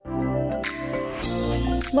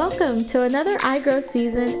Welcome to another iGrow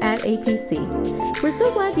season at APC. We're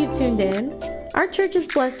so glad you've tuned in. Our church is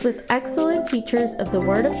blessed with excellent teachers of the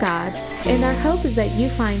Word of God, and our hope is that you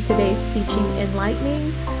find today's teaching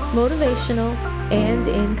enlightening, motivational, and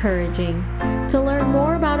encouraging. To learn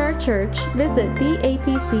more about our church, visit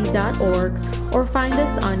theapc.org or find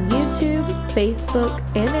us on YouTube, Facebook,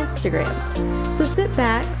 and Instagram. So sit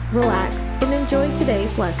back, relax, and enjoy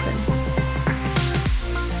today's lesson.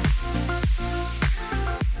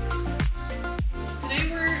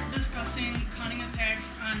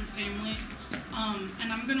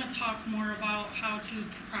 More about how to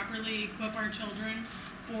properly equip our children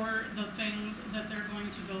for the things that they're going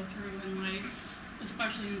to go through in life,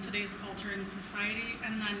 especially in today's culture and society.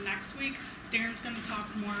 And then next week, Darren's going to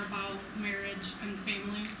talk more about marriage and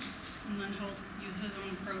family, and then he'll use his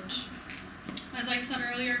own approach. As I said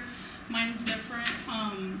earlier, mine's different,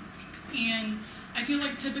 and I feel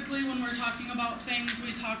like typically when we're talking about things,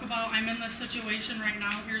 we talk about, I'm in this situation right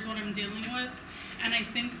now, here's what I'm dealing with. And I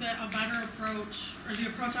think that a better approach, or the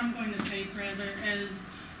approach I'm going to take rather, is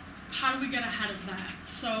how do we get ahead of that?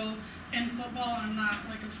 So in football, I'm not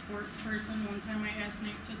like a sports person. One time I asked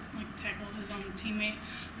Nate to tackle his own teammate.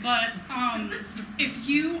 But if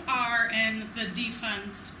you are in the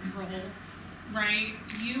defense role, right,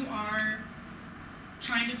 you are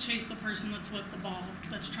trying to chase the person that's with the ball,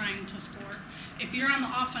 that's trying to score. If you're on the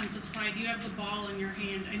offensive side, you have the ball in your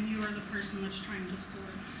hand, and you are the person that's trying to score.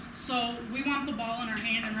 So we want the ball in our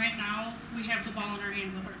hand, and right now we have the ball in our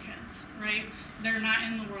hand with our kids, right? They're not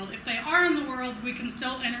in the world. If they are in the world, we can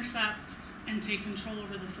still intercept and take control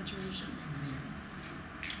over the situation.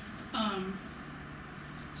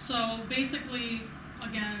 So basically,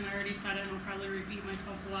 again, I already said it, and I'll probably repeat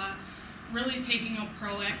myself a lot, really taking a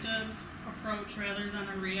proactive approach rather than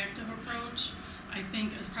a reactive approach, I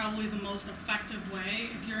think is probably the most effective way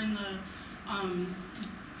if you're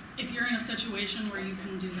in a situation where you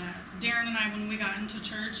can do that. Darren and I, when we got into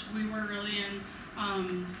church, we were really in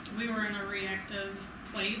a reactive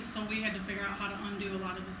place, so we had to figure out how to undo a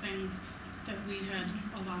lot of the things that we had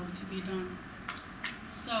allowed to be done.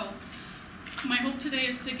 So my hope today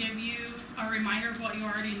is to give you a reminder of what you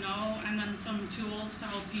already know, and then some tools to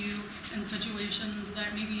help you in situations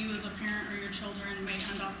that maybe you as a parent or your children may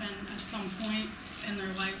end up in at some point in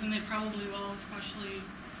their lives, and they probably will, especially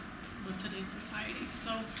with today's society.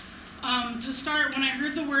 So to start, when I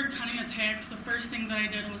heard the word cunning attacks, the first thing that I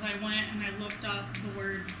did was I went and I looked up the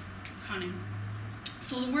word cunning.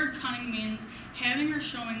 So the word cunning means having or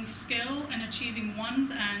showing skill in achieving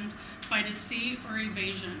one's end by deceit or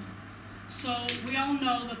evasion. So we all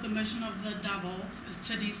know that the mission of the devil is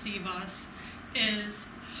to deceive us, is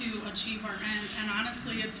to achieve our end, and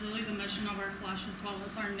honestly it's really the mission of our flesh as well.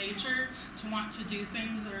 It's our nature to want to do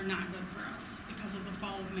things that are not good for us because of the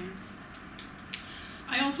fall of man.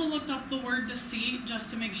 I also looked up the word deceit just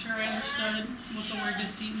to make sure I understood what the word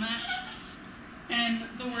deceit meant. And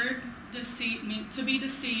the word deceit means to be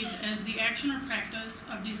deceived is the action or practice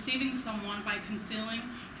of deceiving someone by concealing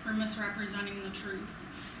or misrepresenting the truth.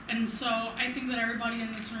 And so I think that everybody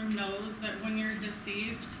in this room knows that when you're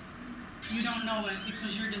deceived, you don't know it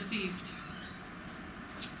because you're deceived.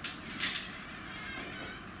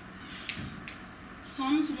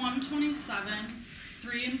 Psalms 127,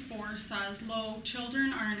 3 and 4 says, "Lo,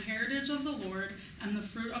 children are an heritage of the Lord, and the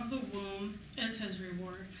fruit of the womb is his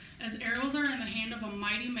reward. As arrows are in the hand of a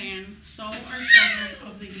mighty man, so are children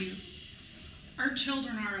of the youth." Our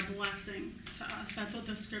children are a blessing to us. That's what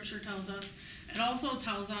the scripture tells us. It also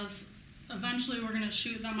tells us eventually we're going to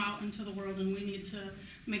shoot them out into the world, and we need to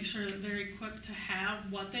make sure that they're equipped to have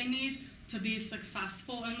what they need to be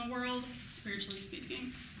successful in the world, spiritually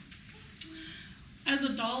speaking. As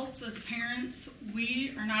adults, as parents,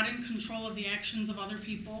 we are not in control of the actions of other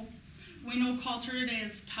people. We know culture today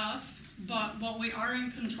is tough, but what we are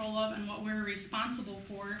in control of and what we're responsible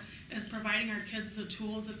for is providing our kids the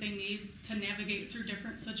tools that they need to navigate through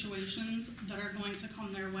different situations that are going to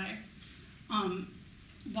come their way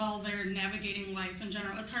while they're navigating life in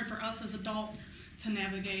general. It's hard for us as adults to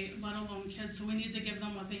navigate, let alone kids, so we need to give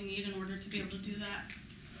them what they need in order to be able to do that.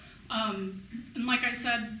 And like I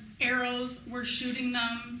said, arrows, we're shooting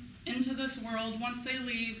them into this world. Once they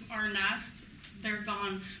leave our nest, they're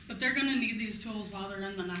gone. But they're going to need these tools while they're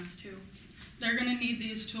in the nest too. They're going to need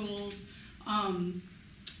these tools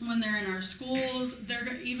when they're in our schools.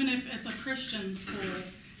 Even if it's a Christian school,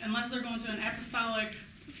 unless they're going to an apostolic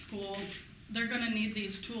school, they're going to need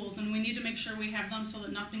these tools. And we need to make sure we have them so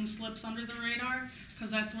that nothing slips under the radar,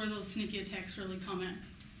 because that's where those sneaky attacks really come in.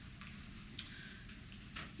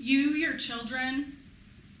 You, your children,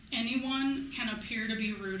 anyone can appear to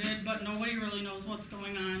be rooted, but nobody really knows what's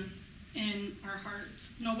going on in our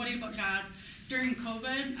hearts. Nobody but God. During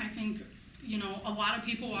COVID, I think, a lot of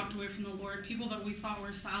people walked away from the Lord, people that we thought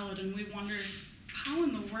were solid, and we wondered, how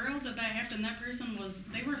in the world did that happen? That person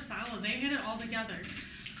they were solid. They had it all together.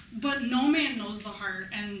 But no man knows the heart,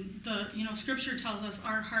 and Scripture tells us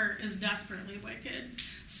our heart is desperately wicked.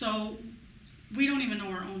 So we don't even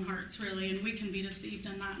know our own hearts, really, and we can be deceived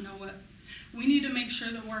and not know it. We need to make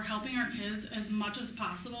sure that we're helping our kids as much as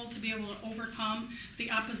possible to be able to overcome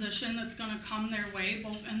the opposition that's going to come their way,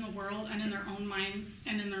 both in the world and in their own minds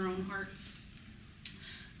and in their own hearts.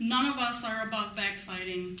 None of us are above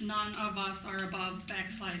backsliding. None of us are above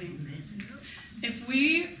backsliding. If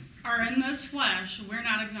we are in this flesh, we're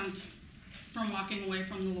not exempt from walking away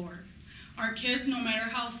from the Lord. Our kids, no matter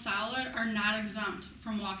how solid, are not exempt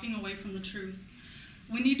from walking away from the truth.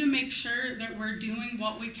 We need to make sure that we're doing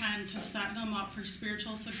what we can to set them up for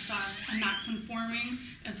spiritual success and not conforming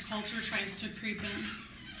as culture tries to creep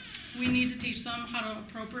in. We need to teach them how to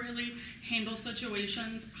appropriately handle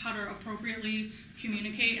situations, how to appropriately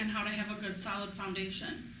communicate, and how to have a good, solid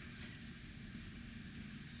foundation.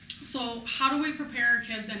 So how do we prepare our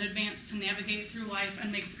kids in advance to navigate through life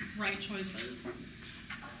and make right choices?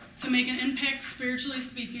 To make an impact, spiritually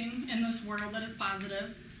speaking, in this world that is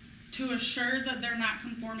positive, to assure that they're not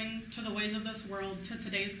conforming to the ways of this world, to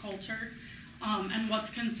today's culture, and what's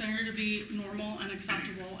considered to be normal and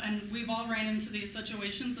acceptable. And we've all ran into these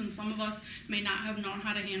situations, and some of us may not have known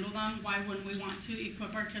how to handle them. Why wouldn't we want to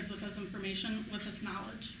equip our kids with this information, with this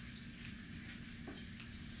knowledge?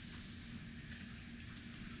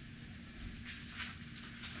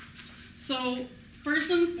 So, first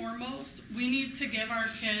and foremost, we need to give our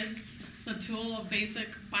kids the tool of basic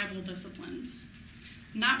Bible disciplines.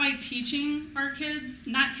 Not teaching our kids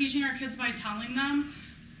by telling them,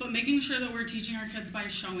 but making sure that we're teaching our kids by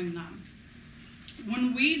showing them.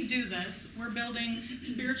 When we do this, we're building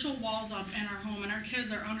spiritual walls up in our home, and our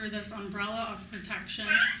kids are under this umbrella of protection.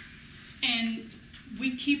 And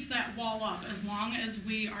we keep that wall up as long as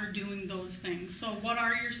we are doing those things. So what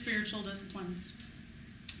are your spiritual disciplines?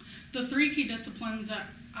 The 3 key disciplines that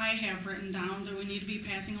I have written down that we need to be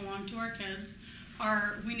passing along to our kids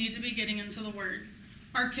are, we need to be getting into the Word.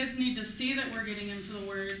 Our kids need to see that we're getting into the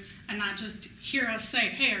Word and not just hear us say,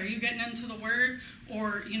 hey, are you getting into the Word?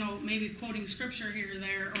 Or, maybe quoting Scripture here or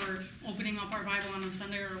there, or opening up our Bible on a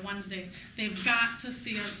Sunday or a Wednesday. They've got to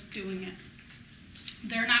see us doing it.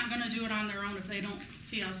 They're not going to do it on their own if they don't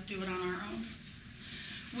see us do it on our own.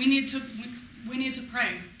 We need to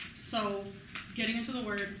pray. So, getting into the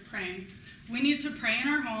Word, praying. We need to pray in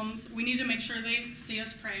our homes. We need to make sure they see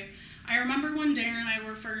us pray. I remember when Darren and I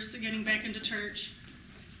were first getting back into church,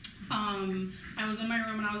 I was in my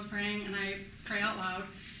room and I was praying, and I pray out loud,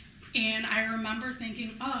 and I remember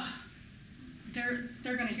thinking, they're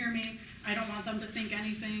going to hear me. I don't want them to think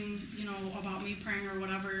anything, about me praying or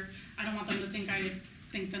whatever. I don't want them to think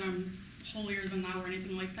that I'm holier than thou or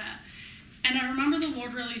anything like that. And I remember the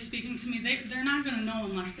Lord really speaking to me. They're not going to know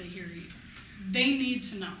unless they hear you. They need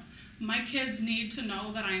to know. My kids need to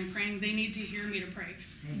know that I am praying. They need to hear me to pray.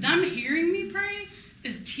 Mm-hmm. Them hearing me pray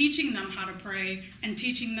is teaching them how to pray and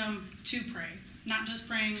teaching them to pray. Not just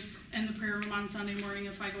praying in the prayer room on Sunday morning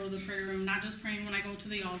if I go to the prayer room, not just praying when I go to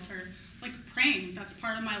the altar. Like praying, that's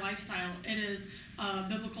part of my lifestyle. It is a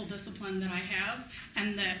biblical discipline that I have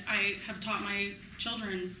and that I have taught my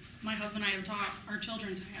children, my husband and I have taught our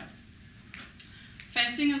children to have.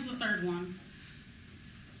 Fasting is the third one.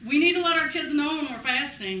 We need to let our kids know when we're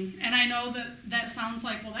fasting. And I know that sounds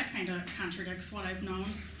like, well, that kind of contradicts what I've known.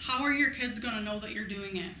 How are your kids going to know that you're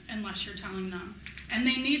doing it unless you're telling them? And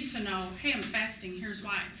they need to know, hey, I'm fasting. Here's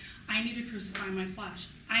why. I need to crucify my flesh.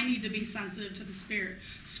 I need to be sensitive to the Spirit.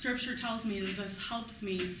 Scripture tells me that this helps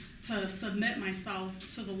me to submit myself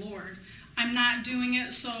to the Lord. I'm not doing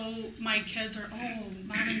it so my kids are,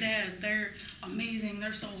 mom and dad, they're amazing,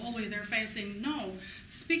 they're so holy, they're fasting. No,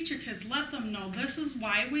 speak to your kids, let them know this is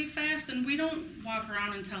why we fast, and we don't walk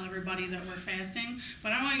around and tell everybody that we're fasting,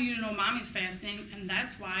 but I want you to know mommy's fasting, and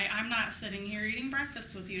that's why I'm not sitting here eating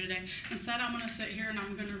breakfast with you today. Instead, I'm going to sit here and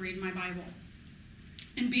I'm going to read my Bible.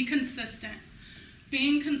 And be consistent.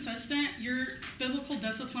 Being consistent, your biblical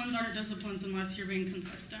disciplines aren't disciplines unless you're being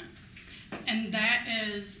consistent. And that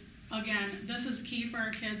is, again, this is key for our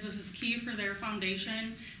kids. This is key for their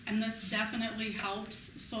foundation. And this definitely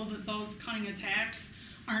helps so that those cunning attacks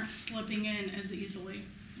aren't slipping in as easily.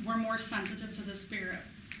 We're more sensitive to the Spirit.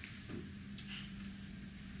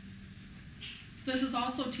 This is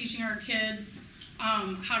also teaching our kids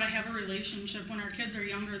how to have a relationship. When our kids are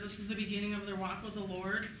younger, this is the beginning of their walk with the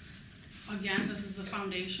Lord. Again, this is the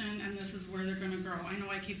foundation, and this is where they're going to grow. I know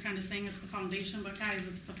I keep kind of saying it's the foundation, but guys,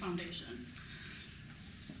 it's the foundation.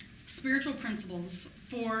 spiritual principles.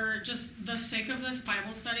 For just the sake of this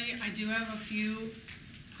Bible study, I do have a few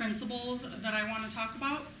principles that I want to talk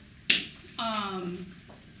about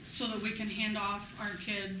so that we can hand off our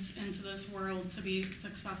kids into this world to be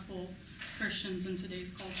successful Christians in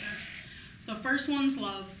today's culture. The first one's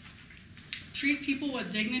love. Treat people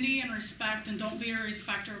with dignity and respect, and don't be a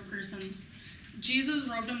respecter of persons. Jesus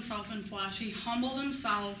robed himself in flesh. He humbled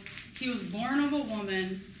himself. He was born of a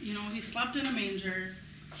woman. He slept in a manger.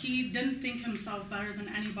 He didn't think himself better than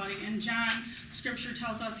anybody. In John, scripture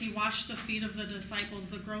tells us he washed the feet of the disciples,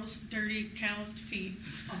 the gross, dirty, calloused feet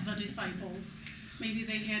of the disciples. Maybe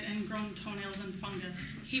they had ingrown toenails and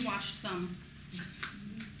fungus. He washed them.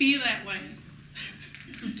 Be that way.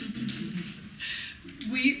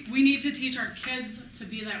 We need to teach our kids to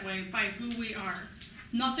be that way by who we are.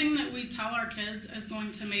 Nothing that we tell our kids is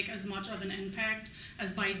going to make as much of an impact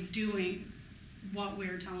as by doing what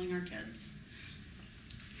we're telling our kids.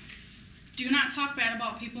 Do not talk bad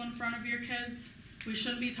about people in front of your kids. We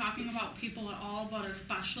shouldn't be talking about people at all, but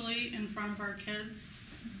especially in front of our kids.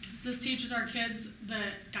 This teaches our kids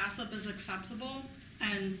that gossip is acceptable,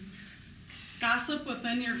 and gossip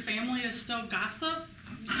within your family is still gossip,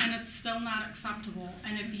 and it's still not acceptable.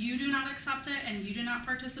 And if you do not accept it and you do not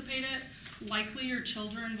participate in it, likely your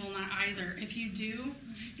children will not either. If you do,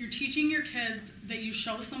 you're teaching your kids that you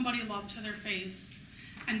show somebody love to their face,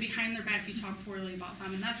 and behind their back you talk poorly about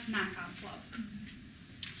them, and that's not God's love.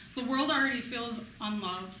 The world already feels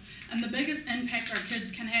unloved, and the biggest impact our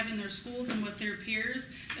kids can have in their schools and with their peers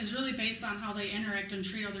is really based on how they interact and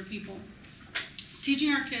treat other people.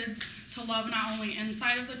 Teaching our kids to love not only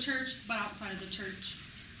inside of the church, but outside of the church.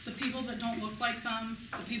 The people that don't look like them,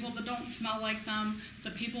 the people that don't smell like them,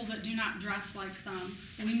 the people that do not dress like them.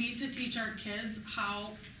 We need to teach our kids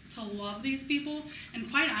how to love these people,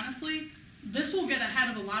 and quite honestly, this will get ahead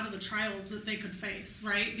of a lot of the trials that they could face,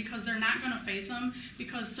 right? Because they're not going to face them,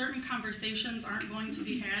 because certain conversations aren't going to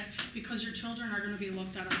be had, because your children are going to be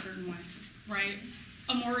looked at a certain way, right?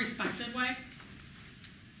 A more respected way.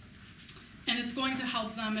 And it's going to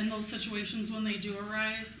help them in those situations when they do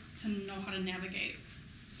arise to know how to navigate.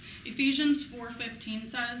 Ephesians 4:15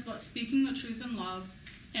 says, "But speaking the truth in love,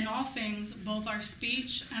 in all things, both our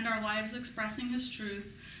speech and our lives expressing his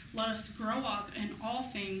truth, let us grow up in all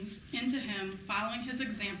things into him, following his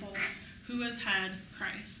example, who is head,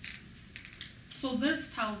 Christ." So this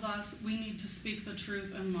tells us we need to speak the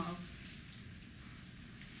truth in love.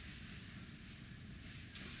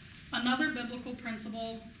 Another biblical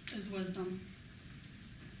principle is wisdom.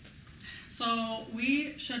 So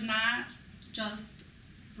we should not just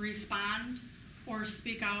respond or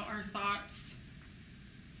speak out our thoughts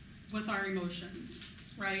with our emotions,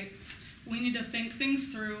 right? We need to think things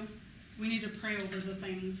through. We need to pray over the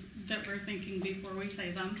things that we're thinking before we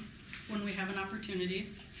say them when we have an opportunity.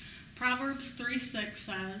 Proverbs 3:6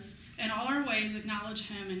 says, "In all our ways acknowledge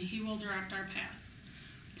him, and he will direct our path."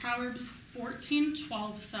 Proverbs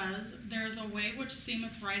 14:12 says, "There is a way which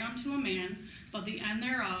seemeth right unto a man, but the end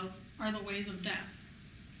thereof are the ways of death."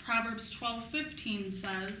 Proverbs 12:15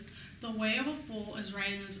 says, "The way of a fool is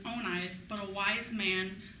right in his own eyes, but a wise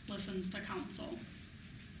man listens to counsel."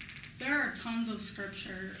 There are tons of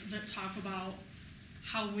scripture that talk about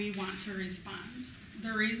how we want to respond.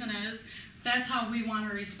 The reason is that's how we want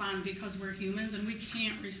to respond, because we're humans and we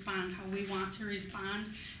can't respond how we want to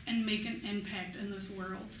respond and make an impact in this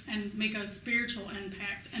world and make a spiritual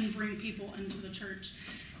impact and bring people into the church.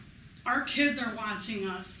 Our kids are watching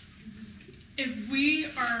us. If we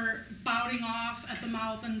are spouting off at the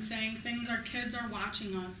mouth and saying things, our kids are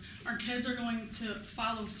watching us. Our kids are going to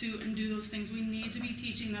follow suit and do those things. We need to be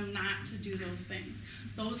teaching them not to do those things.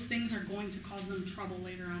 Those things are going to cause them trouble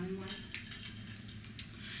later on in life.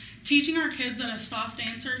 Teaching our kids that a soft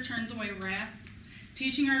answer turns away wrath.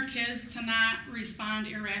 Teaching our kids to not respond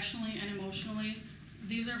irrationally and emotionally.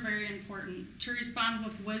 These are very important. To respond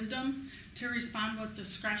with wisdom, to respond with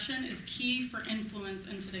discretion is key for influence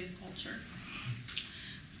in today's culture.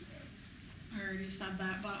 I already said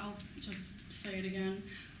that, but I'll just say it again.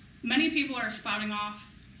 Many people are spouting off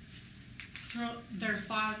their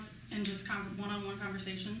thoughts in just one-on-one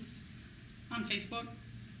conversations on Facebook,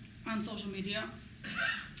 on social media.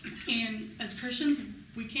 And as Christians,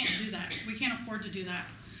 we can't do that. We can't afford to do that.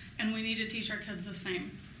 And we need to teach our kids the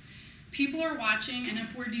same. People are watching, and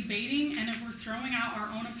if we're debating and if we're throwing out our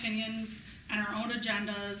own opinions and our own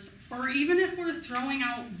agendas, or even if we're throwing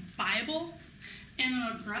out Bible in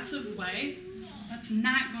an aggressive way, that's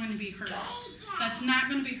not going to be heard. That's not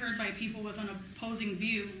going to be heard by people with an opposing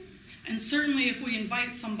view. And certainly if we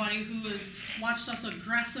invite somebody who has watched us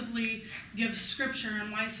aggressively give scripture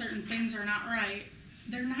and why certain things are not right,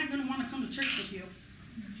 they're not going to want to come to church with you.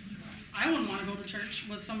 I wouldn't want to go to church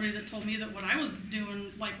with somebody that told me that what I was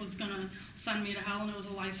doing was going to send me to hell, and it was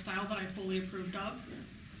a lifestyle that I fully approved of.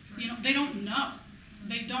 They don't know.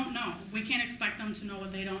 They don't know. We can't expect them to know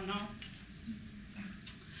what they don't know.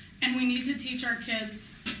 And we need to teach our kids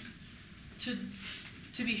to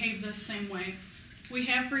behave this same way. We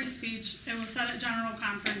have free speech. It was said at General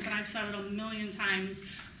Conference, and I've said it a million times.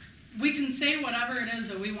 We can say whatever it is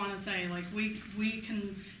that we want to say. We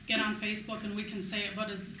can get on Facebook and we can say it,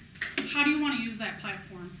 but how do you want to use that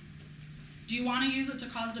platform? Do you want to use it to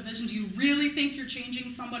cause division? Do you really think you're changing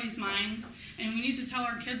somebody's mind? And we need to tell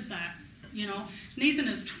our kids that. Nathan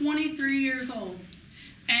is 23 years old,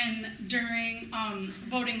 and during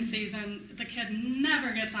voting season, the kid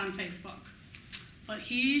never gets on Facebook. But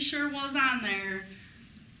he sure was on there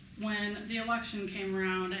when the election came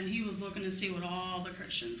around, and he was looking to see what all the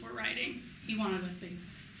Christians were writing. He wanted to see.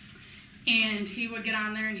 And he would get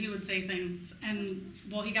on there and he would say things. And,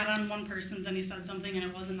 he got on one person's and he said something and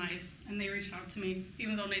it wasn't nice. And they reached out to me,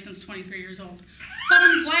 even though Nathan's 23 years old. But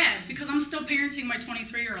I'm glad, because I'm still parenting my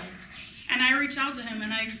 23-year-old. And I reached out to him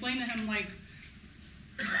and I explained to him,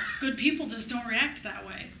 good people just don't react that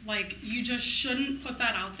way. You just shouldn't put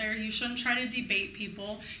that out there. You shouldn't try to debate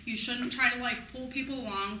people. You shouldn't try to, pull people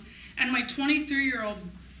along. And my 23-year-old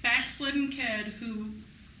backslidden kid who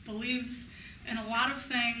believes in a lot of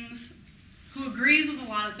things, who agrees with a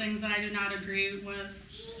lot of things that I do not agree with,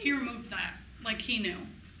 he removed that. He knew.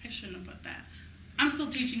 I shouldn't have put that. I'm still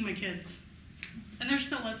teaching my kids. And they're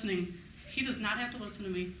still listening. He does not have to listen to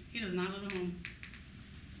me. He does not live at home.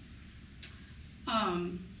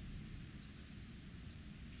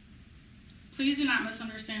 Please do not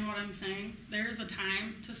misunderstand what I'm saying. There is a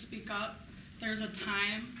time to speak up. There's a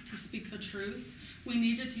time to speak the truth. We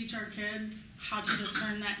need to teach our kids how to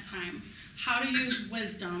discern that time, how to use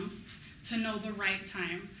wisdom to know the right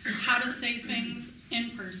time, how to say things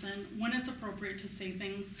in person, when it's appropriate to say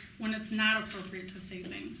things, when it's not appropriate to say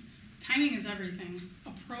things. Timing is everything.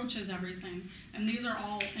 Approach is everything. And these are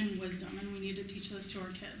all in wisdom, and we need to teach this to our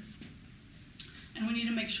kids. And we need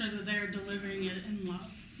to make sure that they're delivering it in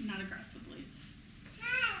love, not aggressively.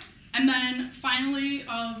 And then finally,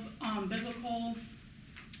 of biblical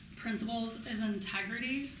principles is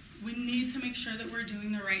integrity. We need to make sure that we're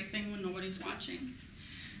doing the right thing when nobody's watching,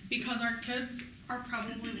 because our kids are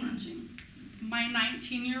probably watching. My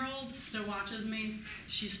 19-year-old still watches me.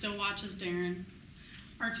 She still watches Darren.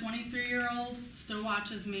 Our 23-year-old still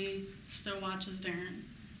watches me, still watches Darren.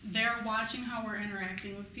 They're watching how we're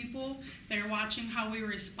interacting with people. They're watching how we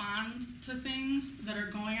respond to things that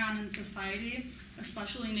are going on in society,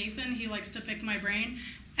 especially Nathan. He likes to pick my brain,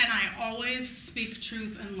 and I always speak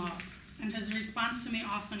truth and love. And his response to me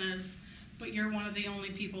often is, but you're one of the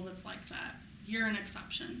only people that's like that. You're an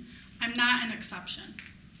exception. I'm not an exception.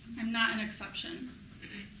 I'm not an exception,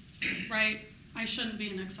 right? I shouldn't be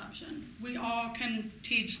an exception. We all can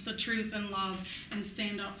teach the truth and love and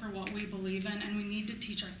stand up for what we believe in, and we need to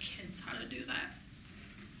teach our kids how to do that.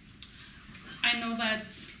 I know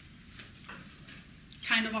that's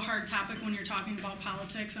kind of a hard topic when you're talking about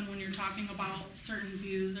politics and when you're talking about certain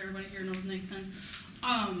views. Everybody here knows Nathan.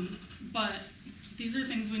 But these are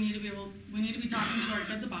things we need to be talking to our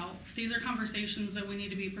kids about. These are conversations that we need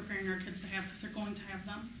to be preparing our kids to have, because they're going to have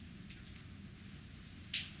them.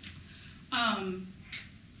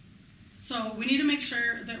 So we need to make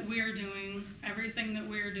sure that we are doing everything that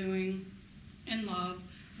we are doing in love.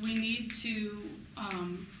 We need to,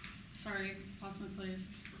 sorry, lost my place.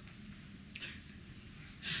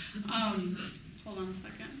 Hold on a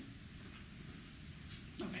second.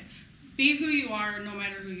 Okay. Be who you are no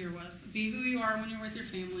matter who you're with. Be who you are when you're with your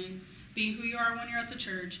family. Be who you are when you're at the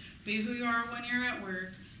church. Be who you are when you're at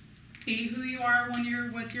work. Be who you are when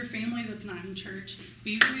you're with your family that's not in church.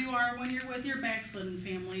 Be who you are when you're with your backslidden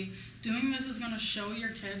family. Doing this is going to show your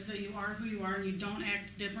kids that you are who you are and you don't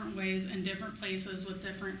act different ways in different places with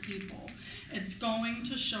different people. It's going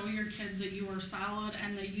to show your kids that you are solid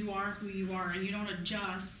and that you are who you are, and you don't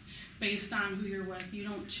adjust based on who you're with. You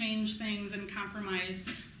don't change things and compromise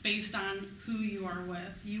based on who you are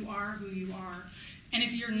with. You are who you are. And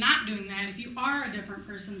if you're not doing that, if you are a different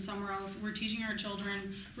person somewhere else, we're teaching our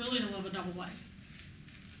children really to live a double life.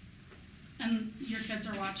 And your kids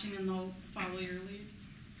are watching and they'll follow your lead.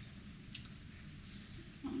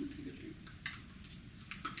 I'm going to take a drink.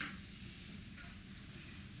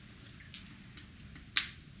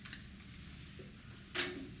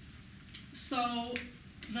 So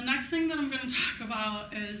the next thing that I'm going to talk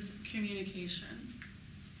about is communication.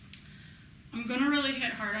 I'm going to really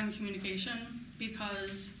hit hard on communication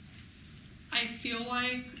because I feel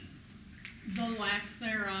like the lack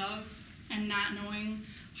thereof and not knowing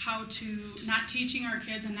not teaching our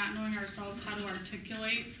kids and not knowing ourselves how to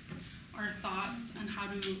articulate our thoughts and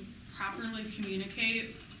how to properly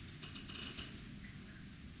communicate,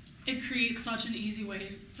 it creates such an easy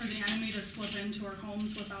way for the enemy to slip into our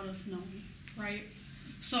homes without us knowing, right?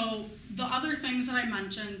 So the other things that I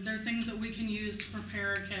mentioned, they're things that we can use to prepare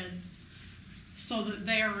our kids so that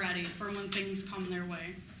they are ready for when things come their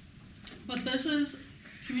way. But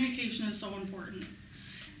communication is so important.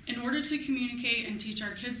 In order to communicate and teach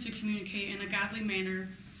our kids to communicate in a godly manner,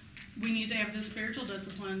 we need to have the spiritual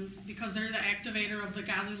disciplines because they're the activator of the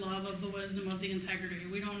godly love, of the wisdom, of the integrity.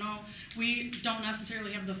 We don't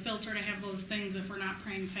necessarily have the filter to have those things if we're not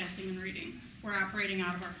praying, fasting, and reading. We're operating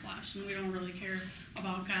out of our flesh, and we don't really care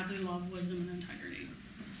about godly love, wisdom, and integrity.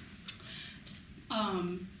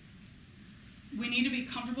 We need to be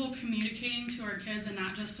comfortable communicating to our kids and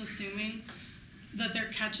not just assuming that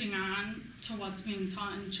they're catching on to what's being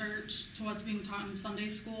taught in church, to what's being taught in Sunday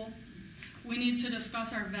school. We need to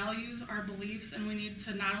discuss our values, our beliefs, and we need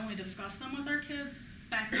to not only discuss them with our kids,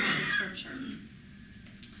 back them up with Scripture.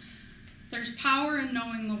 There's power in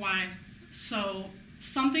knowing the why. So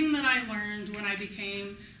something that I learned when I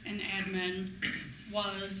became an admin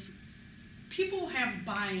was people have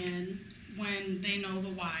buy-in when they know the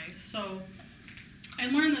why. So I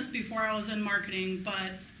learned this before I was in marketing,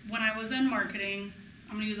 but when I was in marketing,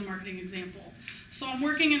 I'm going to use a marketing example. So I'm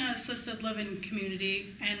working in an assisted living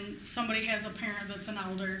community, and somebody has a parent that's an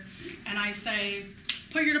elder, and I say,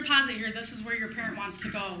 put your deposit here. This is where your parent wants to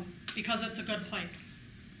go because it's a good place.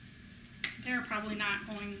 They're probably not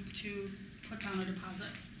going to put down a deposit.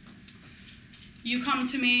 You come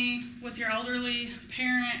to me with your elderly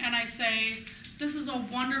parent, and I say, this is a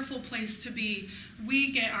wonderful place to be.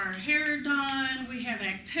 We get our hair done, we have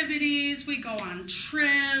activities, we go on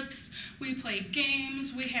trips, we play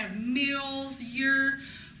games, we have meals. Your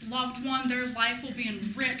loved one, their life will be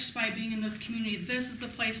enriched by being in this community. This is the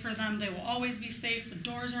place for them. They will always be safe. The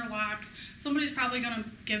doors are locked. Somebody's probably going to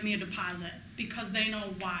give me a deposit because they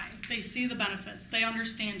know why. They see the benefits. They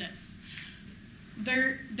understand it.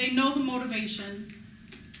 They know the motivation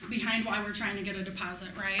behind why we're trying to get a deposit,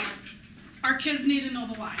 right? Our kids need to know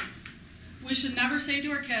the why. We should never say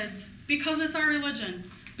to our kids, because it's our religion,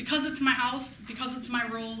 because it's my house, because it's my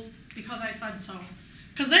rules, because I said so.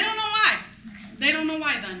 Because they don't know why. They don't know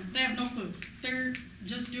why then. They have no clue. They're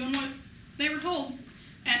just doing what they were told.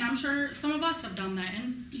 And I'm sure some of us have done that.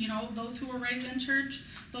 And, those who were raised in church,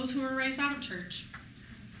 those who were raised out of church.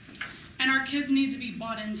 And our kids need to be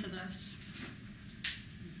bought into this.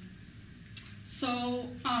 So,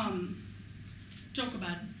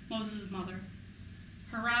 Jochebed, Moses' mother.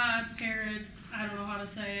 Herod, I don't know how to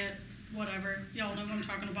say it, whatever. Y'all know what I'm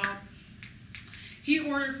talking about. He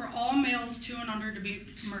ordered for all males 2 and under to be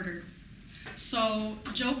murdered. So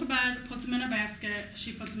Jochebed puts him in a basket.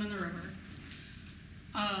 She puts him in the river.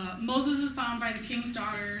 Moses is found by the king's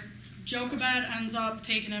daughter. Jochebed ends up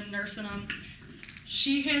taking him, nursing him.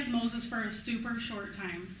 She has Moses for a super short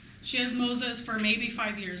time. She has Moses for maybe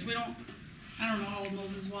 5 years. I don't know how old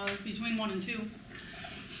Moses was, between 1 and 2.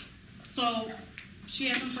 So she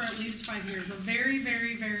has him for at least 5 years, a very,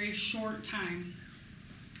 very, very short time.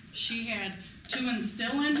 She had to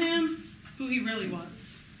instill in him who he really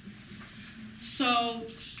was. So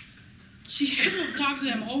she had to talk to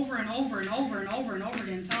him over and over and over and over and over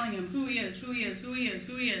again, telling him who he is, who he is, who he is,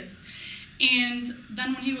 who he is. And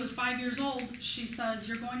then when he was 5 years old, she says,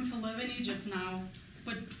 you're going to live in Egypt now,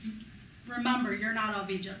 but remember, you're not of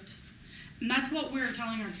Egypt. And that's what we're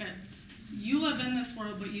telling our kids. You live in this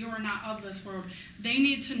world, but you are not of this world. They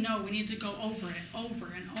need to know. We need to go over it, over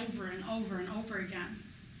and over and over and over again.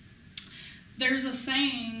 There's a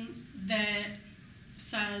saying that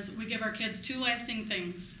says we give our kids 2 lasting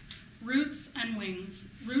things, roots and wings.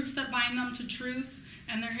 Roots that bind them to truth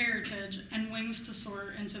and their heritage, and wings to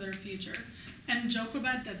soar into their future. And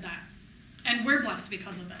Jochebed did that. And we're blessed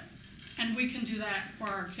because of it. And we can do that for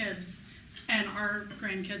our kids and our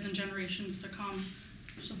grandkids and generations to come,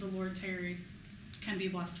 should the Lord tarry, can be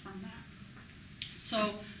blessed from that.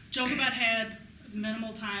 So Jochebed had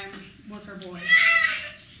minimal time with her boy.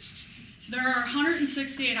 There are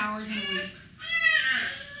 168 hours in a week.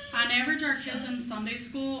 On average, our kids in Sunday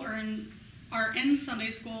school are in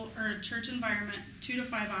Sunday school or a church environment 2 to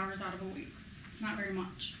 5 hours out of a week. It's not very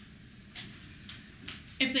much.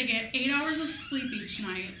 If they get 8 hours of sleep each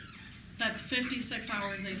night, that's 56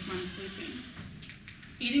 hours they spend sleeping.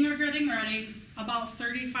 Eating or getting ready, about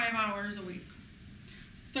 35 hours a week.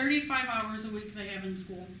 35 hours a week they have in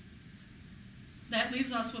school. That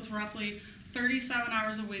leaves us with roughly 37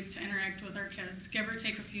 hours a week to interact with our kids, give or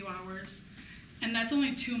take a few hours. And that's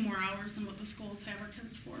only 2 more hours than what the schools have our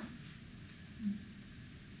kids for.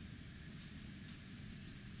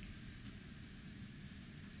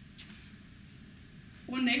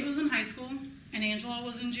 When Nate was in high school and Angela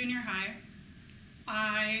was in junior high,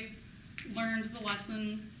 I learned the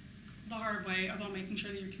lesson the hard way about making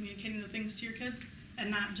sure that you're communicating the things to your kids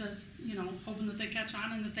and not just, hoping that they catch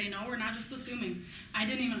on and that they know, or not just assuming. I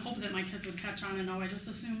didn't even hope that my kids would catch on and know. I just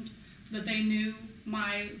assumed that they knew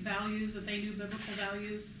my values, that they knew biblical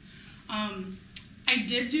values. I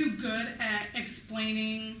did do good at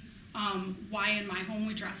explaining why in my home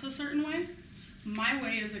we dress a certain way. My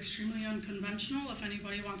way is extremely unconventional. If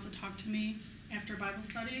anybody wants to talk to me after Bible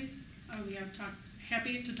study, I would be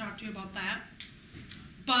happy to talk to you about that.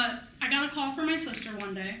 But I got a call from my sister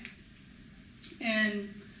one day, and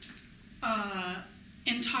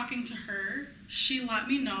in talking to her, she let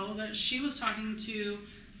me know that she was talking to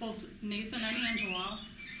both Nathan and Angela,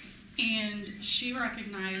 and she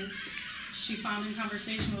recognized, she found in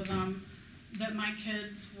conversation with them, that my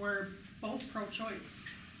kids were both pro-choice.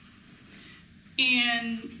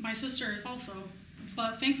 And my sister is also.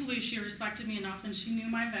 But thankfully she respected me enough and she knew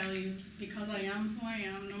my values, because I am who I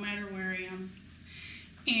am, no matter where I am.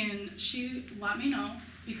 And she let me know,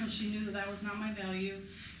 because she knew that that was not my value.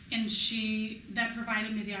 And that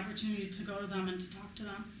provided me the opportunity to go to them and to talk to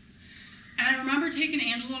them. And I remember taking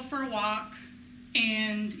Angela for a walk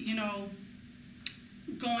and,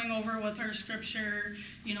 going over with her scripture,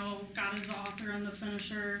 God is the author and the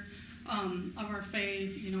finisher of our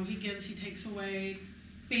faith. He gives, he takes away,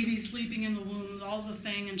 babies sleeping in the wombs, all the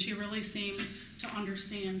thing, and she really seemed to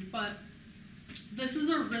understand. But this is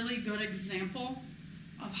a really good example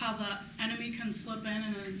of how the enemy can slip in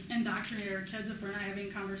and indoctrinate our kids if we're not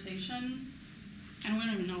having conversations, and we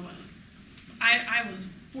don't even know what. I was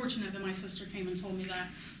fortunate that my sister came and told me that,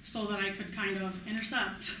 so that I could kind of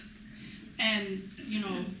intercept and,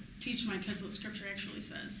 teach my kids what Scripture actually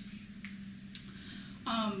says.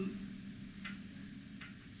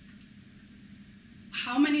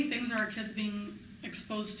 How many things are our kids being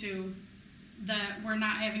exposed to that we're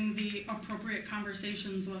not having the appropriate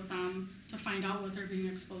conversations with them to find out what they're being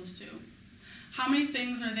exposed to? How many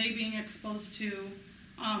things are they being exposed to,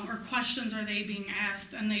 or questions are they being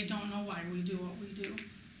asked, and they don't know why we do what we do?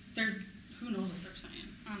 Who knows what they're saying?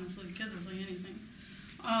 Honestly, the kids will say anything.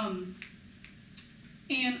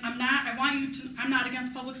 And I'm not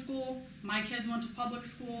against public school. My kids went to public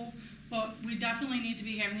school, but we definitely need to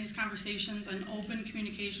be having these conversations and open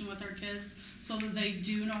communication with our kids so that they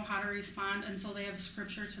do know how to respond, and so they have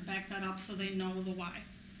scripture to back that up, so they know the why.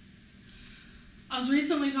 I was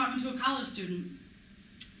recently talking to a college student.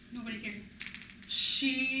 Nobody here.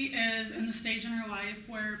 She is in the stage in her life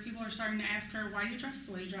where people are starting to ask her, why do you dress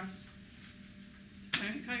the way you dress? Why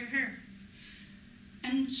don't you cut your hair?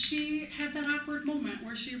 And she had that awkward moment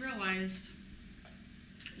where she realized,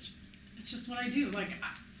 it's just what I do.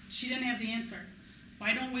 She didn't have the answer.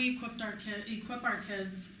 Why don't we equip our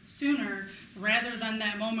kids sooner, rather than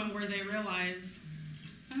that moment where they realize,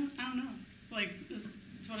 I don't know. It's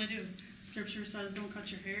what I do. Scripture says, don't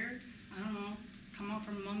cut your hair. I don't know. Come out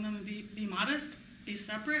from among them and be modest. Be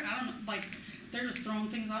separate. I don't know. They're just throwing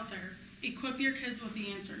things out there. Equip your kids with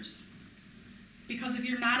the answers. Because if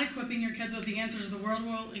you're not equipping your kids with the answers, the world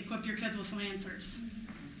will equip your kids with some answers.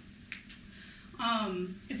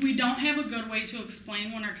 If we don't have a good way to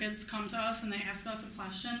explain when our kids come to us and they ask us a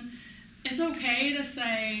question, it's okay to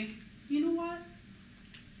say, you know what?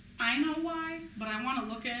 I know why, but I want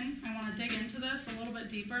to look in. I want to dig into this a little bit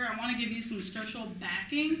deeper. I want to give you some scriptural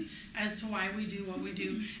backing as to why we do what we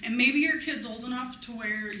do. And maybe your kid's old enough to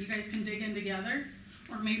where you guys can dig in together,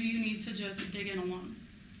 or maybe you need to just dig in alone.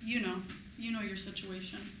 You know your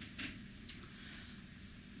situation.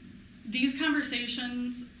 These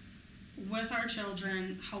conversations with our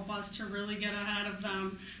children help us to really get ahead of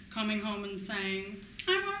them coming home and saying,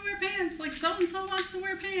 I want to wear pants, so-and-so wants to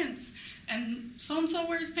wear pants, and so-and-so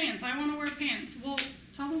wears pants, I want to wear pants. Well,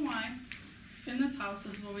 tell them why. In this house,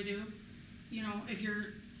 this is what we do. If you're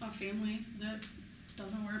a family that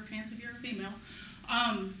doesn't wear pants, if you're a female,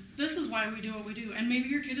 this is why we do what we do. And maybe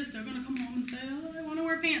your kid is still going to come home and say, oh, I want to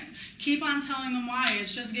wear pants. Keep on telling them why.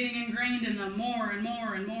 It's just getting ingrained in them more and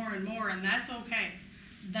more and more and more, and that's okay.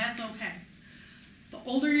 That's okay. The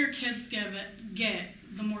older your kids get,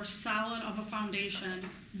 the more solid of a foundation,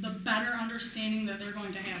 the better understanding that they're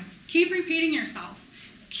going to have. Keep repeating yourself.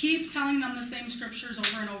 Keep telling them the same scriptures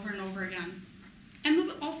over and over and over again. And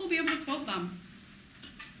they'll also be able to quote them.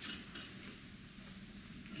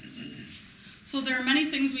 So there are many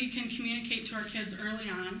things we can communicate to our kids early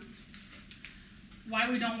on. Why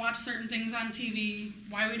we don't watch certain things on TV,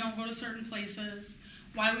 why we don't go to certain places,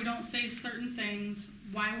 why we don't say certain things,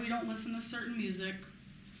 why we don't listen to certain music.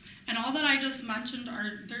 And all that I just mentioned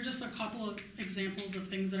they're just a couple of examples of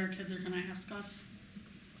things that our kids are going to ask us.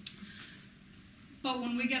 But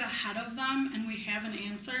when we get ahead of them and we have an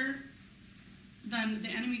answer, then the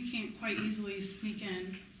enemy can't quite easily sneak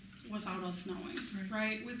in without us knowing,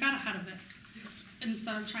 right? We've got ahead of it.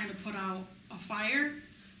 Instead of trying to put out a fire,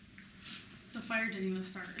 the fire didn't even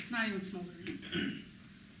start. It's not even smoldering.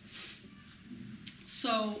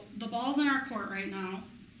 So the ball's in our court right now,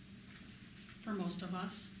 for most of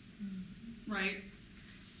us, right?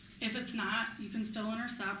 If it's not, you can still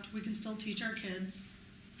intercept. We can still teach our kids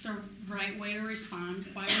the right way to respond,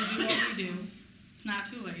 why we do what we do. It's not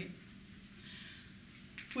too late.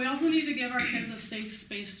 We also need to give our kids a safe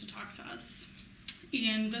space to talk to us.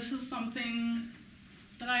 And this is something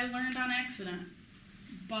that I learned on accident.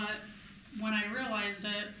 But when I realized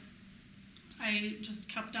it, I just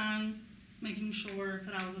kept on making sure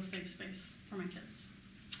that I was a safe space for my kids.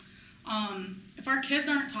 If our kids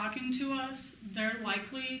aren't talking to us, they're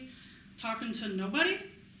likely talking to nobody,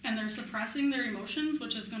 and they're suppressing their emotions,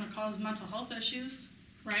 which is going to cause mental health issues,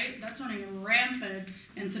 right? That's running rampant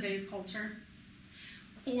in today's culture.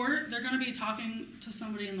 Or they're going to be talking to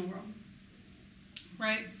somebody in the world,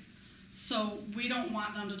 right? So we don't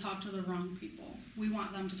want them to talk to the wrong people. We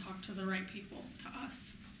want them to talk to the right people, to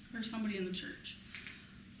us, or somebody in the church.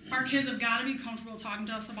 Our kids have got to be comfortable talking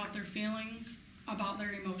to us about their feelings, about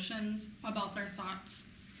their emotions, about their thoughts.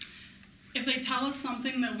 If they tell us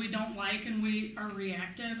something that we don't like and we are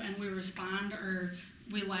reactive and we respond, or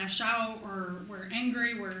we lash out, or we're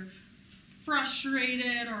angry, we're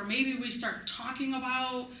frustrated, or maybe we start talking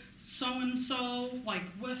about so-and-so, like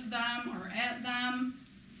with them or at them,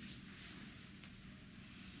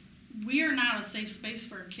 we are not a safe space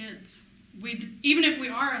for our kids. Even if we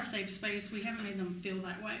are a safe space, we haven't made them feel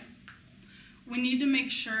that way. We need to make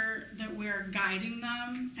sure that we're guiding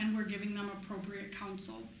them and we're giving them appropriate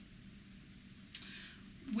counsel.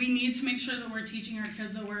 We need to make sure that we're teaching our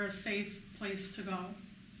kids that we're a safe place to go.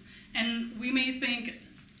 And we may think,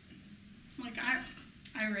 like,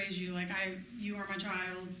 I raised you, like, you are my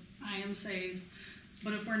child, I am safe.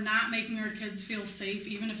 But if we're not making our kids feel safe,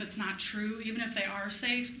 even if it's not true, even if they are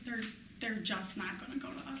safe, they're just not going to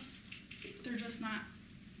go to us. They're just not.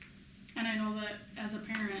 And I know that as a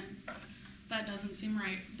parent, that doesn't seem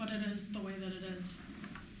right, but it is the way that it is.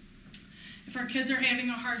 If our kids are having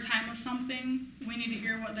a hard time with something, we need to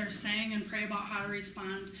hear what they're saying and pray about how to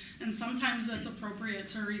respond. And sometimes it's appropriate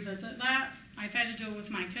to revisit that. I've had to do it with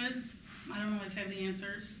my kids. I don't always have the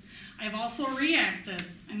answers. I've also reacted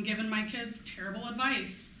and given my kids terrible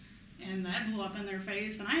advice, and that blew up in their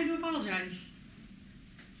face, and I had to apologize.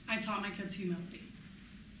 I taught my kids humility.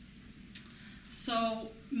 So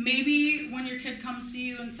maybe when your kid comes to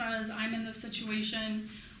you and says, I'm in this situation,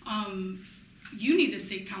 you need to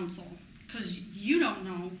seek counsel because you don't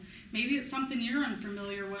know. Maybe it's something you're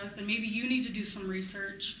unfamiliar with, and maybe you need to do some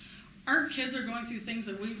research. Our kids are going through things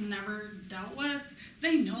that we've never dealt with.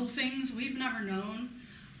 They know things we've never known.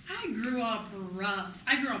 I grew up rough.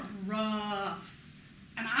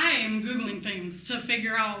 And I am Googling things to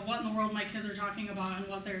figure out what in the world my kids are talking about and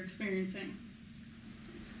what they're experiencing.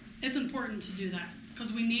 It's important to do that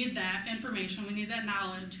because we need that information, we need that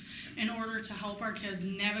knowledge in order to help our kids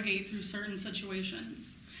navigate through certain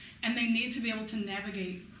situations. And they need to be able to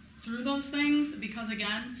navigate through those things because,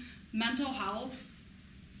 again, mental health,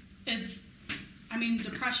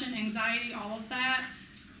 depression, anxiety, all of that,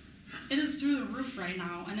 it is through the roof right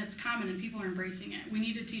now, and it's common, and people are embracing it. We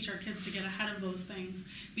need to teach our kids to get ahead of those things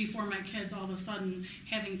before my kids all of a sudden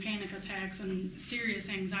having panic attacks and serious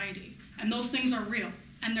anxiety. And those things are real,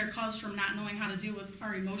 and they're caused from not knowing how to deal with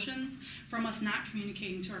our emotions, from us not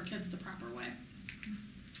communicating to our kids the proper way.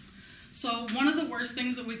 So one of the worst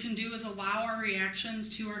things that we can do is allow our reactions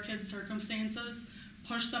to our kids' circumstances,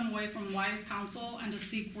 push them away from wise counsel, and to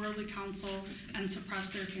seek worldly counsel and suppress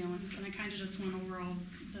their feelings. And I kind of just went over all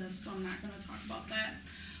this, so I'm not going to talk about that.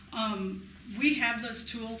 We have this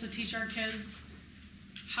tool to teach our kids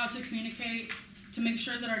how to communicate, to make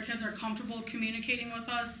sure that our kids are comfortable communicating with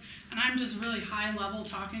us. And I'm just really high level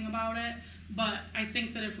talking about it. But I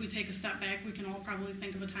think that if we take a step back, we can all probably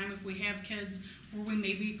think of a time if we have kids where we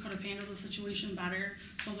maybe could have handled the situation better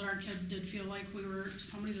so that our kids did feel like we were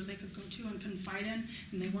somebody that they could go to and confide in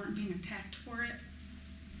and they weren't being attacked for it.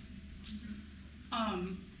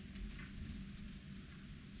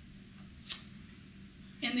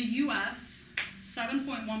 In the U.S.,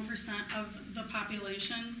 7.1% of the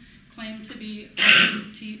population claim to be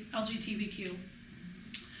LGBTQ.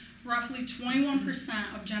 Roughly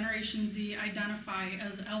 21% of Generation Z identify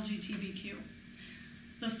as LGBTQ.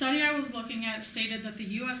 The study I was looking at stated that the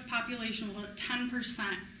U.S. population will hit 10%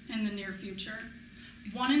 in the near future.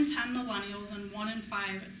 1 in 10 millennials and 1 in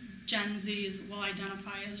 5 Gen Zs will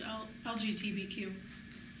identify as LGBTQ.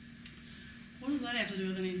 What does that have to do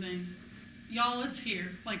with anything? Y'all, it's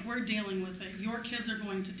here. Like, we're dealing with it. Your kids are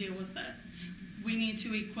going to deal with it. We need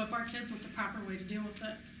to equip our kids with the proper way to deal with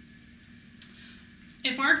it.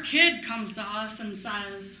 If our kid comes to us and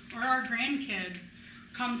says, or our grandkid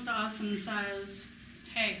comes to us and says,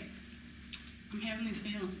 hey, I'm having these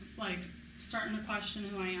feelings, like starting to question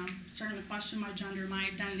who I am, starting to question my gender, my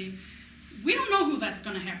identity, we don't know who that's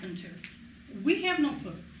going to happen to. We have no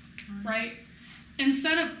clue, right?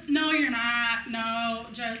 Instead of, no, you're not, no,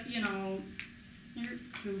 just, you're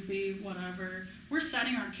goofy, whatever. We're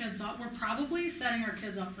setting our kids up. We're probably setting our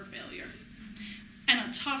kids up for failure and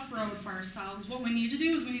a tough road for ourselves. What we need to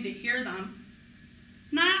do is we need to hear them,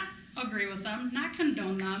 not agree with them, not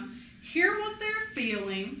condone them, hear what they're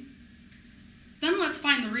feeling. Then let's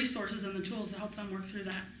find the resources and the tools to help them work through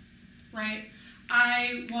that, right?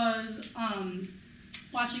 I was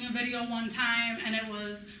watching a video one time, and it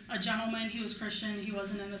was a gentleman. He was Christian. He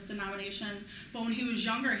wasn't in this denomination. But when he was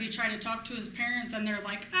younger, he tried to talk to his parents, and they're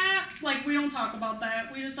like, we don't talk about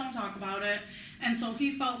that. We just don't talk about it. And so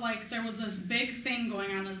he felt like there was this big thing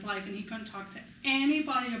going on in his life, and he couldn't talk to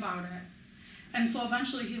anybody about it. And so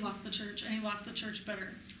eventually he left the church, and he left the church bitter.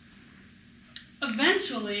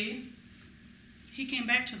 Eventually, he came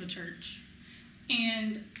back to the church.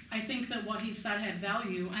 And I think that what he said had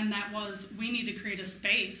value, and that was we need to create a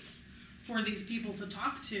space for these people to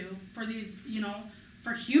talk to, for these,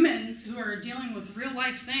 for humans who are dealing with real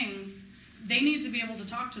life things. They need to be able to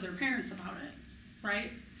talk to their parents about it,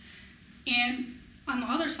 right? And on the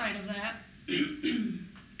other side of that,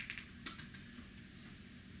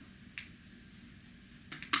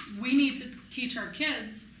 we need to teach our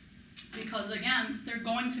kids, because again, they're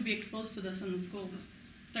going to be exposed to this in the schools.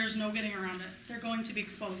 There's no getting around it. They're going to be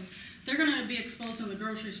exposed. They're going to be exposed in the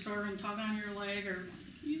grocery store and tugging on your leg, or,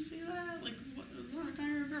 can you see that? Like, what is that, a guy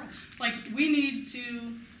or a girl? Like, we need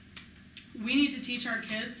to teach our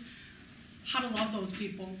kids how to love those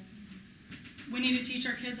people. We need to teach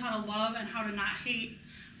our kids how to love and how to not hate.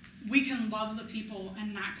 We can love the people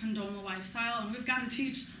and not condone the lifestyle, and we've got to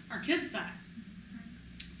teach our kids that.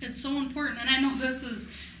 It's so important, and I know it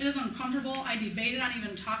is uncomfortable. I debated on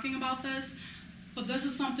even talking about this, but this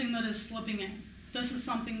is something that is slipping in. This is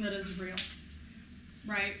something that is real,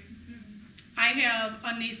 right? I have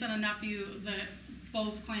a niece and a nephew that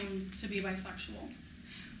both claim to be bisexual.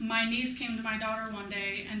 My niece came to my daughter one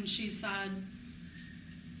day and she said,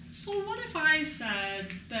 so what if I said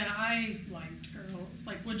that I liked girls?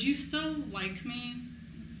 Like, would you still like me?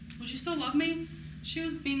 Would you still love me? She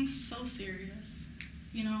was being so serious,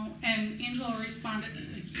 and Angela responded,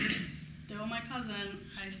 like, you're still my cousin.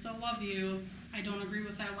 I still love you. I don't agree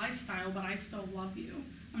with that lifestyle, but I still love you.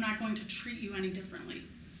 I'm not going to treat you any differently,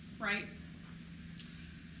 right?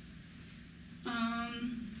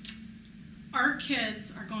 Our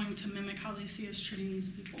kids are going to mimic how they see us treating these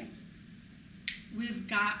people. We've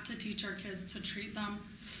got to teach our kids to treat them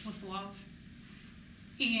with love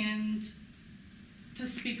and to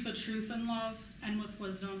speak the truth in love and with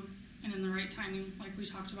wisdom and in the right timing, like we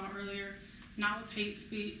talked about earlier, not with hate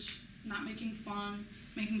speech, not making fun,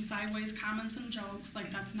 making sideways comments and jokes.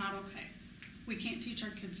 Like, that's not okay. We can't teach our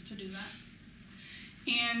kids to do that.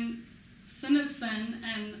 And sin is sin,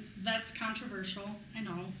 and that's controversial. I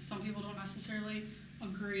know some people don't necessarily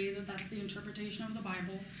agree that that's the interpretation of the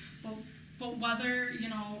Bible, but whether,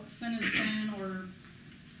 sin is sin or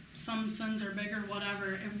some sins are bigger,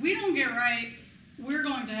 whatever, if we don't get right, we're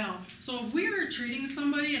going to hell. So if we are treating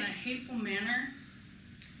somebody in a hateful manner,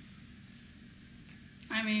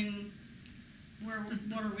 I mean, what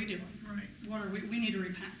are we doing? Right. We need to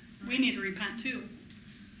repent. Right. We need to repent too.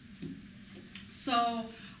 So,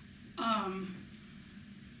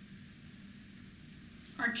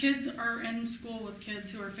 our kids are in school with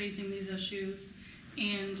kids who are facing these issues,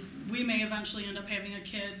 and we may eventually end up having a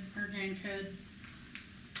kid or grandkid,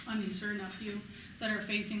 a niece or a nephew, that are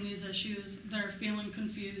facing these issues, that are feeling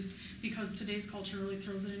confused, because today's culture really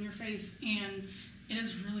throws it in your face, and it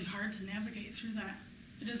is really hard to navigate through that.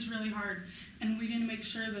 It is really hard, and we need to make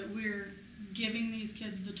sure that we're giving these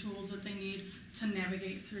kids the tools that they need to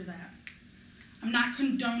navigate through that. I'm not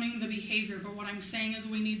condoning the behavior, but what I'm saying is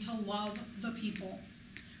we need to love the people.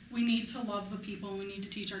 We need to love the people, and we need to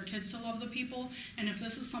teach our kids to love the people, and if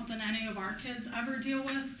this is something any of our kids ever deal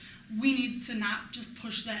with, we need to not just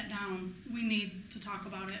push that down. We need to talk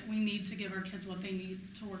about it. We need to give our kids what they need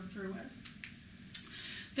to work through it.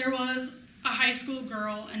 There was a high school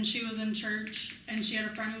girl, and she was in church, and she had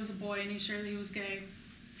a friend who was a boy, and he shared that he was gay.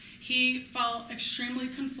 He felt extremely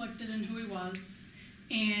conflicted in who he was,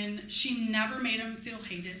 and she never made him feel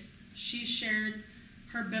hated. She shared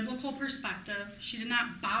her biblical perspective. She did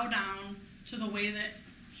not bow down to the way that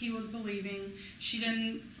he was believing. She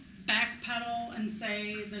didn't backpedal and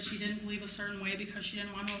say that she didn't believe a certain way because she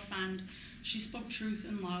didn't want to offend. She spoke truth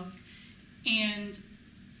in love. And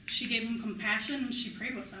she gave him compassion, and she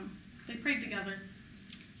prayed with him. They prayed together.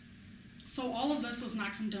 So all of this was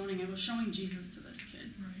not condoning. It was showing Jesus to this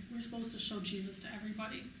kid. Right. We're supposed to show Jesus to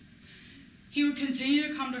everybody. He would continue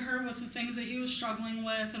to come to her with the things that he was struggling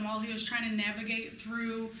with, and while he was trying to navigate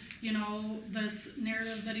through, this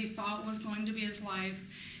narrative that he thought was going to be his life.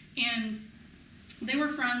 And they were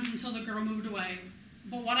friends until the girl moved away.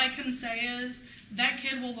 But what I can say is that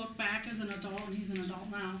kid will look back as an adult, and he's an adult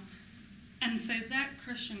now, and say, that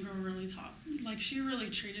Christian girl really taught, she really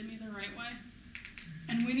treated me the right way.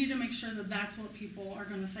 And we need to make sure that that's what people are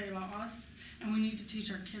going to say about us, and we need to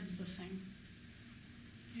teach our kids the same.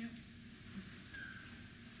 Yep.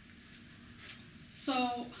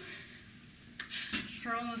 So,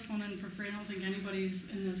 throwing this one in for free, I don't think anybody's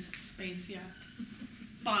in this space yet.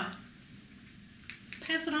 But,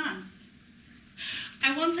 pass it on.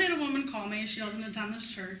 I once had a woman call me. She doesn't attend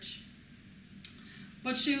this church.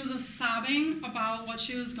 But she was sobbing about what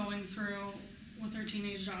she was going through with her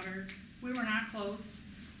teenage daughter. We were not close.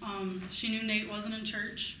 She knew Nate wasn't in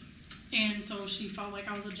church. And so she felt like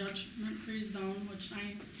I was a judgment-free zone, which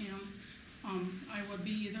I am. I would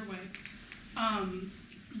be either way.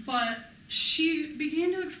 But she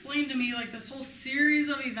began to explain to me this whole series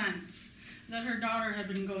of events that her daughter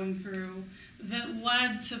had been going through that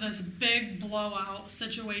led to this big blowout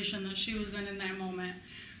situation that she was in that moment.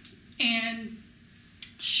 And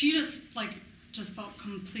she just felt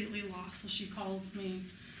completely lost. So she calls me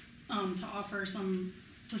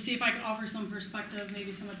to see if I could offer some perspective,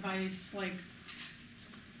 maybe some advice,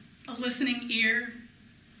 a listening ear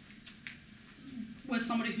with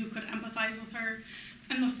somebody who could empathize with her.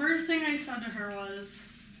 And the first thing I said to her was,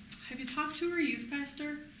 have you talked to her youth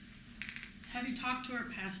pastor? Have you talked to her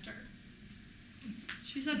pastor?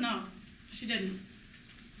 She said no, she didn't.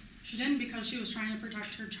 She didn't because she was trying to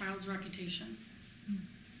protect her child's reputation.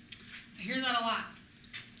 I hear that a lot.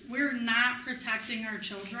 We're not protecting our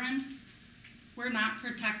children. We're not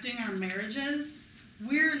protecting our marriages.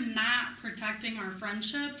 We're not protecting our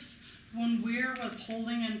friendships when we're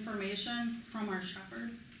withholding information from our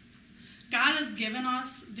shepherd. God has given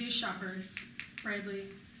us these shepherds, Bradley,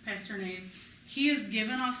 Pastor Nate. He has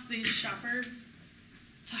given us these shepherds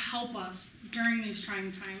to help us during these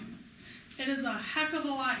trying times. It is a heck of a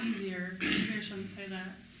lot easier, maybe I shouldn't say that.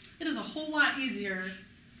 It is a whole lot easier,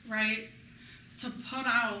 right, to put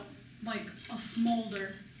out a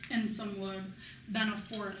smolder in some wood than a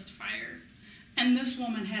forest fire. And this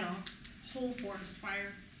woman had a whole forest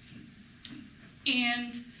fire.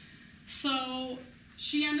 And so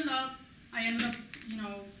I ended up,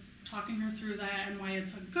 talking her through that and why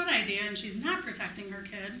it's a good idea, and she's not protecting her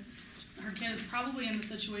kid. Her kid is probably in the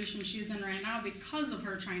situation she's in right now because of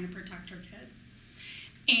her trying to protect her kid.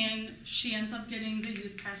 And she ends up getting the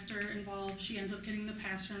youth pastor involved. She ends up getting the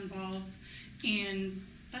pastor involved. And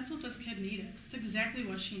that's what this kid needed. It's exactly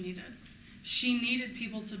what she needed. She needed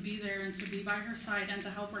people to be there and to be by her side and to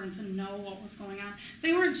help her and to know what was going on.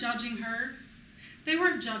 They weren't judging her.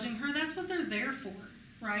 That's what they're there for,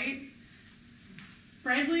 right?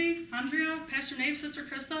 Bradley, Andrea, Pastor Nave, Sister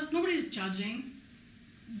Krista, nobody's judging.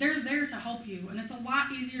 They're there to help you, and it's a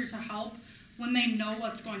lot easier to help when they know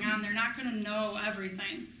what's going on. They're not going to know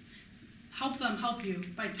everything. Help them help you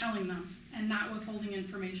by telling them and not withholding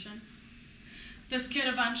information. This kid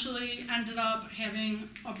eventually ended up having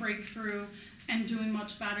a breakthrough and doing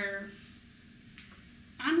much better.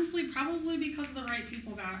 Honestly, probably because the right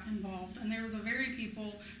people got involved, and they were the very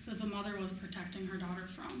people that the mother was protecting her daughter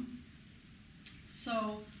from.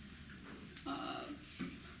 So,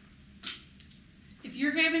 if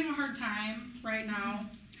you're having a hard time right now,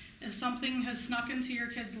 if something has snuck into your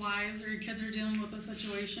kids' lives or your kids are dealing with a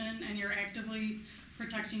situation and you're actively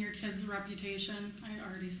protecting your kids' reputation, I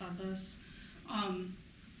already said this. I'm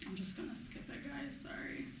just going to skip it, guys.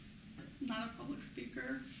 Sorry. Not a public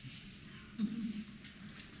speaker.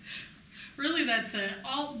 Really, that's it.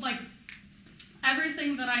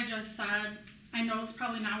 Everything that I just said, I know it's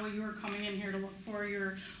probably not what you were coming in here to look for.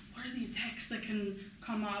 What are the attacks that can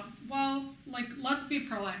come up? Well, let's be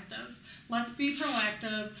proactive. Let's teach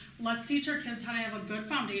our kids how to have a good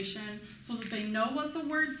foundation so that they know what the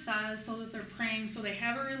word says, so that they're praying, so they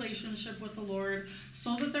have a relationship with the Lord,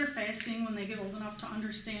 so that they're fasting when they get old enough to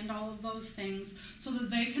understand all of those things, so that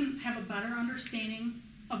they can have a better understanding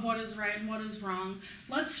of what is right and what is wrong.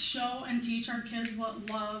 Let's show and teach our kids what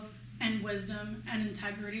love and wisdom and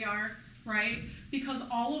integrity are. right? Because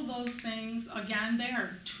all of those things, again, they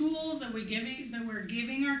are tools that we're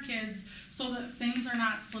giving our kids so that things are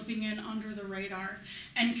not slipping in under the radar.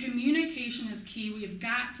 And communication is key. We've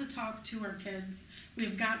got to talk to our kids.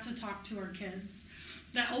 We've got to talk to our kids.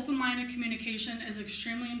 That open line of communication is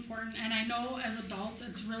extremely important, and I know as adults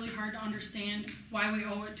it's really hard to understand why we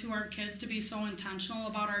owe it to our kids to be so intentional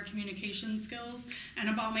about our communication skills and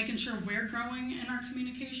about making sure we're growing in our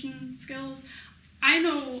communication skills. I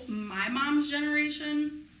know my mom's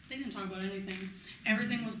generation, they didn't talk about anything.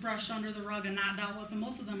 Everything was brushed under the rug and not dealt with, and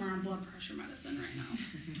most of them are on blood pressure medicine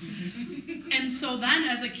right now. And so then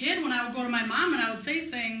as a kid, when I would go to my mom and I would say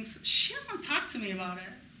things, she didn't want to talk to me about it.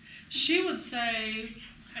 She would say,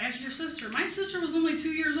 ask your sister. My sister was only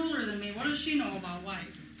 2 years older than me. What does she know about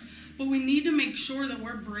life? But we need to make sure that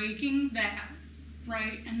we're breaking that,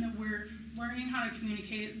 right? And that we're learning how to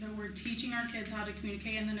communicate, that we're teaching our kids how to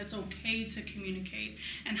communicate, and then it's okay to communicate,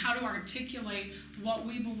 and how to articulate what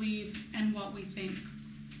we believe and what we think.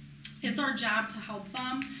 It's our job to help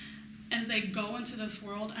them as they go into this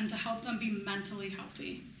world and to help them be mentally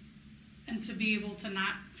healthy and to be able to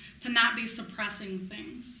not be suppressing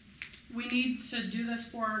things. We need to do this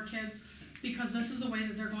for our kids because this is the way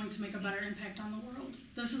that they're going to make a better impact on the world.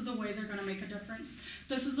 This is the way they're going to make a difference.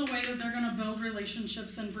 This is the way that they're going to build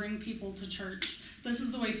relationships and bring people to church. This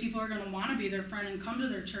is the way people are going to want to be their friend and come to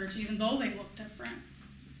their church even though they look different.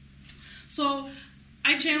 So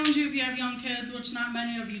I challenge you, if you have young kids, which not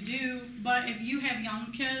many of you do, but if you have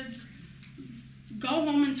young kids, go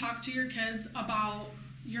home and talk to your kids about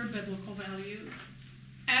your biblical values.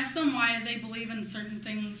 Ask them why they believe in certain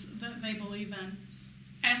things that they believe in.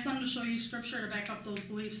 Ask them to show you scripture to back up those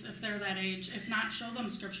beliefs if they're that age. If not, show them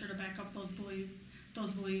scripture to back up those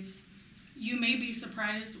beliefs. You may be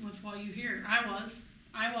surprised with what you hear. I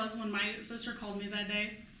was when my sister called me that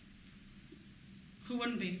day. Who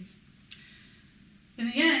wouldn't be? In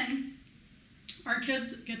the end, our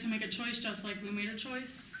kids get to make a choice just like we made a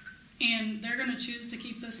choice. And they're going to choose to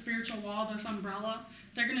keep this spiritual wall, this umbrella.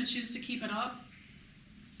 They're going to choose to keep it up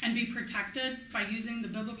and be protected by using the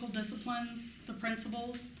biblical disciplines, the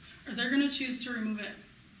principles, or they're going to choose to remove it.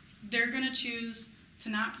 They're going to choose to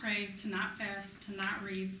not pray, to not fast, to not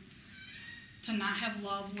read, to not have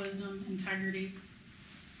love, wisdom, integrity.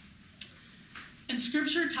 And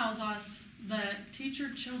Scripture tells us that teach your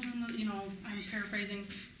children, I'm paraphrasing,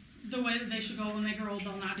 the way that they should go when they grow old,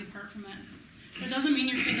 they'll not depart from it. It doesn't mean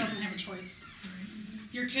your kid doesn't have a choice.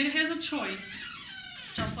 Your kid has a choice,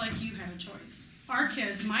 just like you had a choice. Our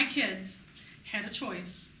kids, my kids, had a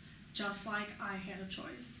choice, just like I had a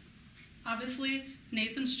choice. Obviously,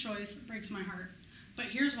 Nathan's choice breaks my heart. But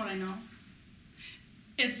here's what I know.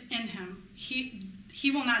 It's in him. He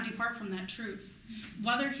will not depart from that truth.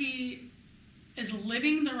 Whether he is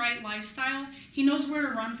living the right lifestyle, he knows where to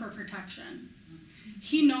run for protection.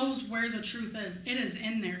 He knows where the truth is. It is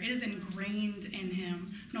in there. It is ingrained in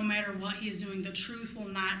him. No matter what he is doing, the truth will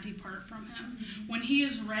not depart from him. When he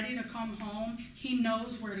is ready to come home, he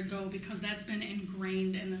knows where to go because that's been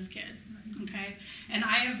ingrained in this kid. Okay? And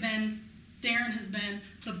Darren has been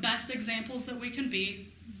the best examples that we can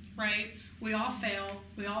be, right? We all fail.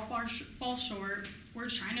 We all fall short. We're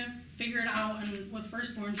trying to figure it out. And with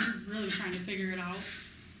firstborns, you're really trying to figure it out.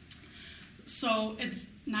 So it's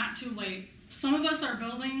not too late. Some of us are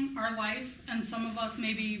building our life, and some of us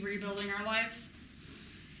may be rebuilding our lives.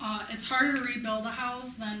 It's harder to rebuild a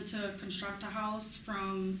house than to construct a house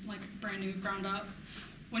from brand new ground up.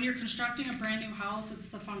 When you're constructing a brand new house, it's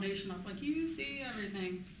the foundation up. You see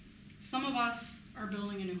everything. Some of us are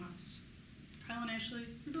building a new house. Kyle and Ashley,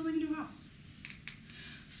 you're building a new house.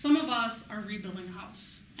 Some of us are rebuilding a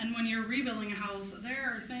house. And when you're rebuilding a house,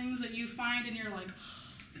 there are things that you find and you're like,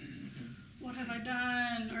 what have I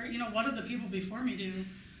done? Or, what did the people before me do?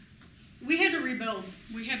 We had to rebuild.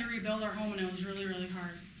 We had to rebuild our home, and it was really, really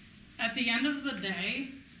hard. At the end of the day,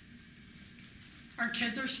 our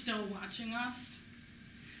kids are still watching us.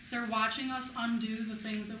 They're watching us undo the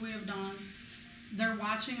things that we have done. They're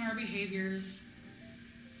watching our behaviors.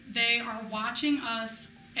 They are watching us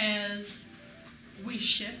as we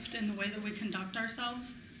shift in the way that we conduct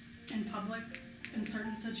ourselves in public, in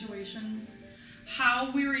certain situations.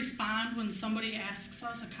 How we respond when somebody asks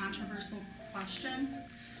us a controversial question,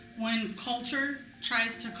 when culture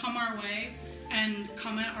tries to come our way and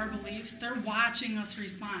come at our beliefs, they're watching us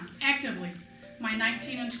respond actively. My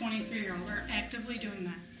 19 and 23-year-old are actively doing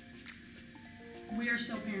that. We are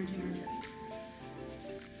still parenting our kids.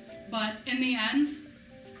 But in the end,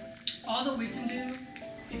 all that we can do,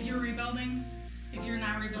 if you're rebuilding, if you're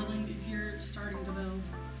not rebuilding, if you're starting to build,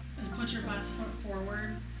 is put your best foot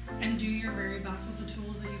forward and do your very best with the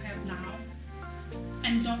tools that you have now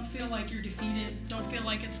And don't feel like you're defeated. Don't feel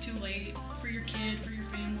like it's too late for your kid, for your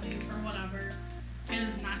family, for whatever. It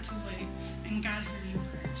is not too late, and God hears your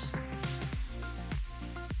prayers.